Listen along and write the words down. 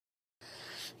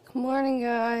Good morning,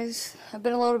 guys. I've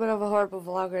been a little bit of a horrible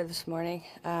vlogger this morning.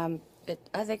 I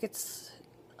think it's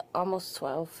almost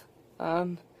 12.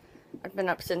 I've been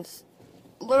up since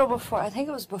a little before. I think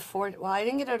it was before. Well, I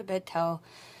didn't get out of bed till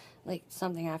like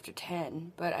something after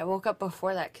 10, but I woke up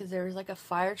before that because there was like a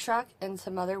fire truck and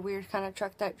some other weird kind of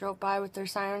truck that drove by with their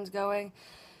sirens going,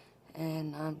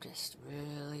 and I'm just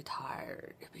really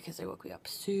tired because they woke me up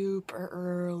super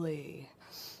early.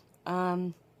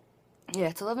 Yeah,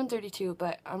 it's 11:32,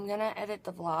 but I'm gonna edit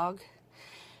the vlog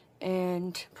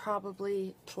and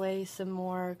probably play some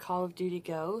more Call of Duty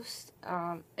Ghost,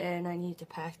 and I need to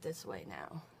pack this way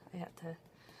now. I have to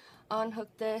unhook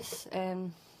this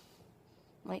and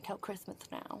might tell Christmas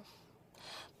now.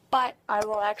 But I'm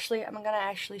gonna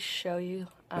actually show you,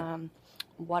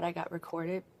 what I got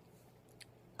recorded,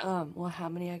 well, how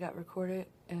many I got recorded,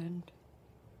 and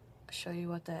show you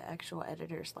what the actual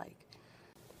editor's like.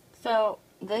 So,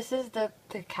 this is the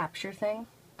capture thing.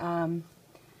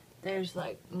 There's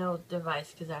like no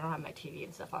device because I don't have my TV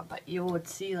and stuff on, but you would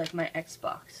see like my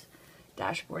Xbox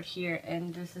dashboard here,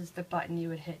 and this is the button you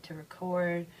would hit to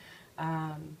record.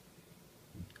 I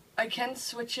can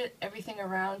switch everything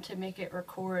around to make it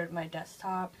record my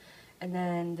desktop, and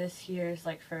then this here is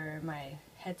like for my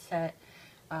headset,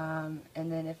 and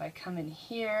then if I come in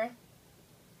here,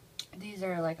 these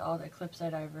are like all the clips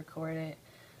that I've recorded.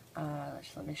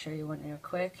 Just let me show you one real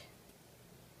quick.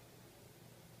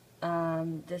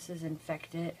 This is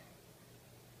Infected.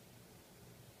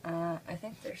 I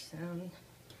think there's sound.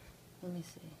 Let me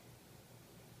see.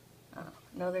 Oh,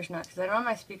 no, there's not, because I don't have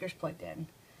my speakers plugged in.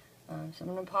 So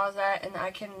I'm going to pause that, and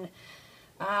I can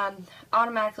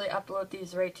automatically upload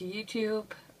these right to YouTube,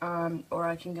 or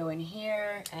I can go in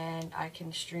here and I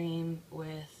can stream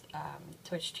with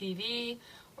Twitch TV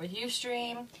or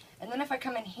Ustream. And then if I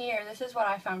come in here, this is what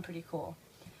I found pretty cool.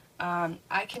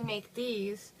 I can make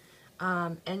these,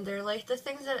 and they're like the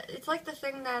things that, it's like the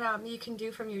thing that you can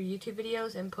do from your YouTube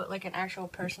videos and put like an actual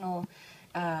personal,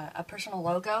 a personal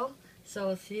logo.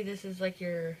 So see, this is like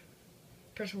your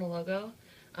personal logo.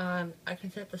 I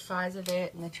can set the size of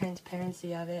it and the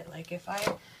transparency of it. Like if I,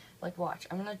 like watch,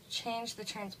 I'm going to change the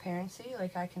transparency.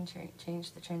 Like I can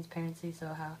change the transparency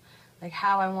so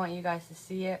how I want you guys to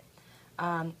see it.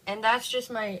 And that's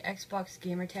just my Xbox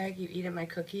gamer tag, You Eat At My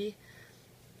Cookie.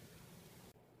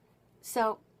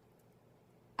 So,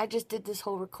 I just did this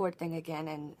whole record thing again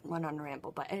and went on a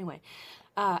ramble. But anyway,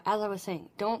 as I was saying,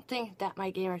 don't think that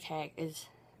my gamer tag is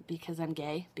because I'm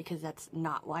gay, because that's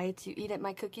not why it's You Eat At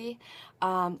My Cookie.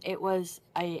 It was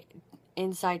a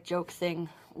inside joke thing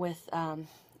with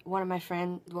one of my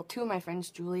friends, well, two of my friends,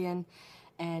 Julian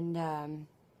and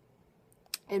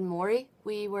Maury.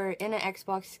 We were in an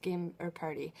Xbox gamer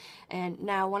party, and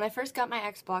now when I first got my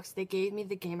Xbox, they gave me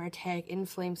the gamer tag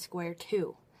Inflame Square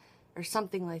 2 or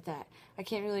something like that. I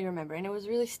can't really remember, and it was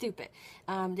really stupid.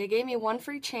 They gave me one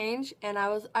free change, and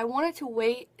I wanted to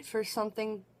wait for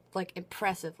something like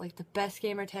impressive, like the best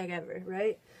gamer tag ever,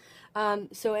 right?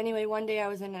 So anyway, one day I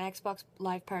was in an Xbox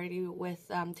Live party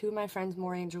with two of my friends,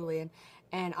 Maury and Julian,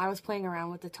 and I was playing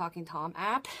around with the Talking Tom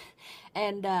app,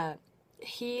 and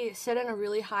he said in a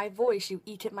really high voice, "You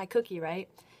eat at my cookie," right?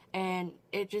 And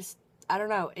it just, I don't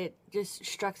know, it just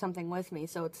struck something with me.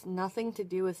 So it's nothing to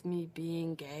do with me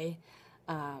being gay,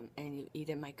 and you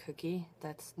eat at my cookie.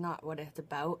 That's not what it's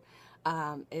about.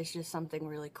 It's just something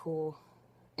really cool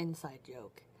inside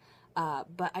joke.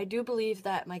 But I do believe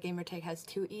that my gamer tag has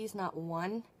 2 E's, not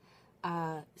 1.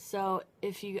 So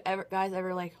if you guys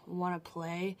ever like want to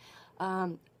play,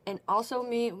 and also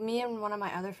me and one of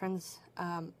my other friends,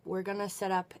 we're gonna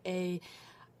set up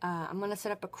I'm gonna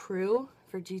set up a crew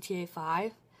for GTA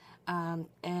 5,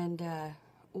 and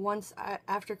once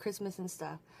after Christmas and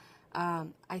stuff,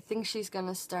 I think she's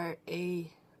gonna start my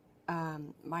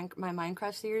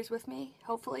Minecraft series with me,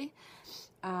 hopefully.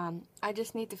 I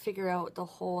just need to figure out the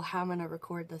whole how I'm gonna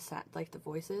record the set, like the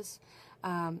voices,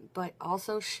 but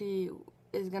also she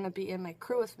is gonna be in my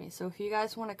crew with me. So if you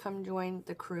guys want to come join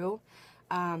the crew,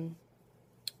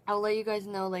 I'll let you guys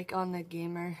know, like on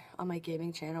my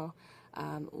gaming channel,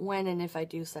 when and if I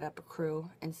do set up a crew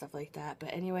and stuff like that.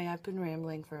 But anyway, I've been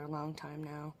rambling for a long time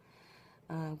now,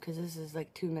 because this is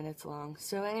like 2 minutes long.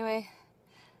 So anyway,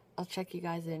 I'll check you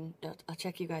guys in.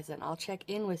 I'll check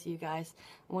in with you guys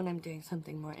when I'm doing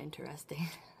something more interesting.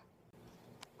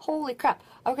 Holy crap.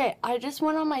 Okay, I just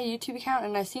went on my YouTube account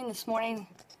and I seen this morning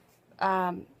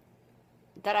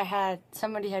that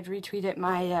somebody had retweeted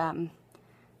my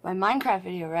my Minecraft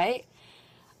video, right?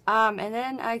 And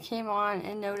then I came on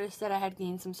and noticed that I had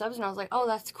gained some subs, and I was like, oh,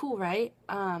 that's cool, right?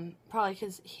 Probably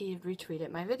because he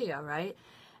retweeted my video, right?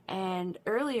 And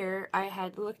earlier, I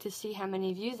had looked to see how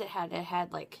many views it had. It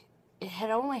had like it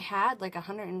had only had like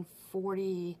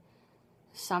 140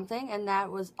 something, and that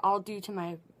was all due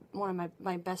to one of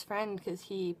my best friend, because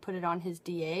he put it on his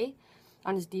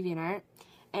DeviantArt.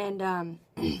 And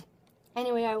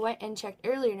anyway, I went and checked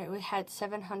earlier, and it had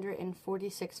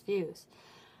 746 views.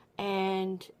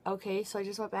 And okay, so I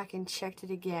just went back and checked it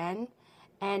again,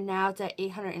 and now it's at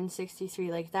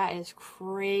 863. Like, that is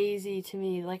crazy to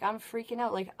me. Like, I'm freaking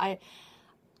out. Like,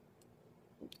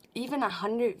 even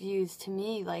 100 views to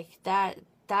me, like, that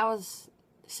was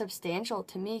substantial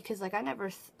to me, because like I never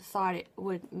thought it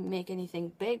would make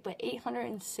anything big, but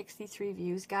 863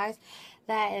 views, guys,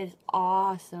 that is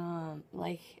awesome.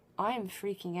 Like, I am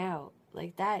freaking out.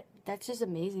 Like, that's just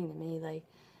amazing to me. Like,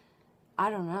 I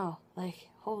don't know, like,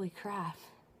 holy crap.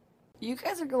 You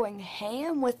guys are going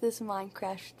ham with this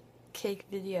Minecraft cake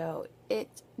video. It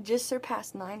just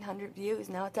surpassed 900 views.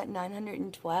 Now it's at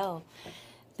 912.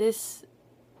 This,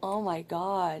 oh my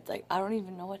god, like, I don't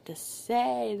even know what to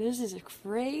say. This is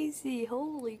crazy.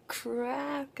 Holy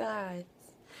crap, guys.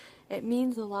 It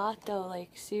means a lot, though.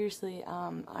 Like, seriously,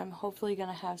 I'm hopefully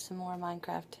gonna have some more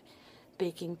Minecraft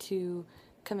baking too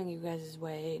coming you guys'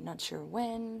 way. Not sure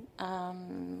when,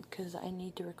 because I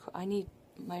need to I need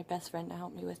my best friend to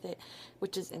help me with it,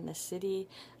 which is in the city.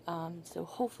 So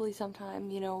hopefully sometime,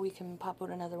 you know, we can pop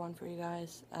out another one for you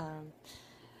guys.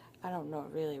 I don't know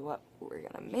really what we're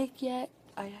gonna make yet.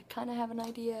 I kind of have an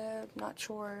idea, not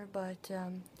sure, but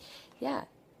yeah.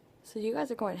 So you guys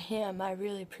are going ham. I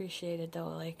really appreciate it, though,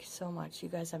 like, so much. You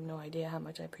guys have no idea how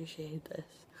much I appreciate this.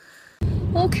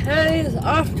 Okay, it's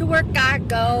off to work I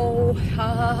go.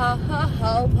 Ha ha ha ha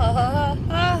ho, ha ha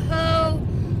ha ho,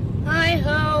 hi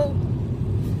ho.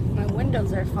 My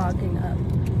windows are fogging up.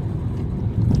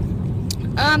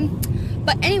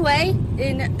 But anyway,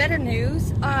 in better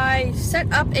news, I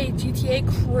set up a GTA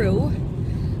crew.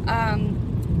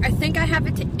 I think I have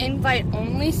it to invite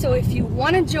only, so if you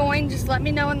want to join, just let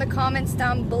me know in the comments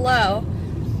down below.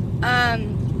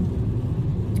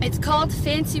 It's called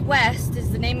Fancy West is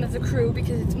the name of the crew,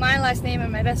 because it's my last name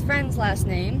and my best friend's last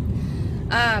name.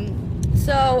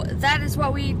 So that is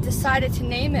what we decided to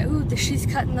name it. Ooh, she's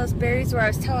cutting those berries where I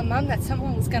was telling Mom that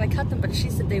someone was going to cut them, but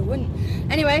she said they wouldn't.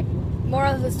 Anyway,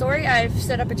 moral of the story, I've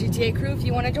set up a GTA crew. If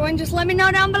you want to join, just let me know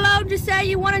down below. Just say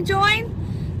you want to join.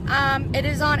 It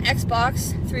is on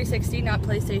Xbox 360, not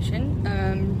PlayStation,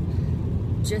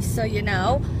 just so you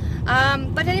know.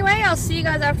 But anyway, I'll see you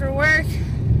guys after work.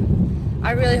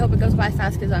 I really hope it goes by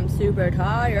fast, because I'm super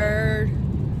tired.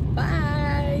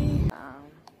 Bye!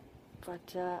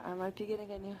 But I might be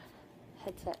getting a new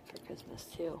headset for Christmas,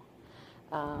 too.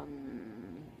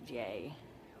 Yay,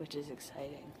 which is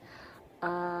exciting.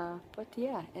 But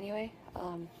yeah, anyway,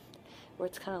 where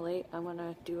it's kind of late, I'm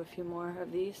gonna do a few more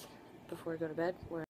of these before I go to bed.